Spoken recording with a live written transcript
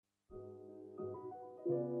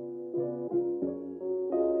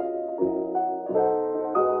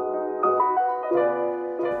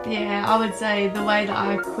I would say the way that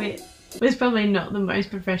I quit was probably not the most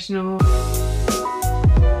professional.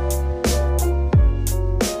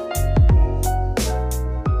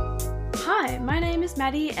 Hi, my name is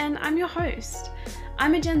Maddie and I'm your host.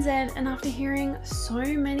 I'm a Gen Z, and after hearing so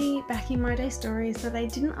many back in my day stories that I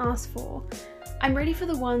didn't ask for, I'm ready for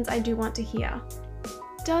the ones I do want to hear.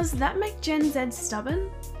 Does that make Gen Z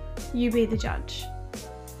stubborn? You be the judge.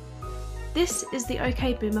 This is the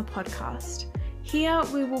OK Boomer podcast. Here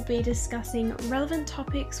we will be discussing relevant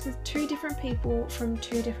topics with two different people from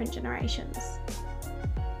two different generations.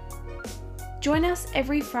 Join us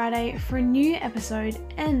every Friday for a new episode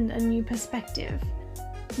and a new perspective.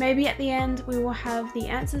 Maybe at the end we will have the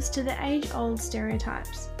answers to the age-old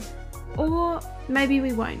stereotypes. Or maybe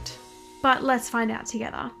we won't, but let's find out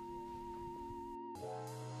together.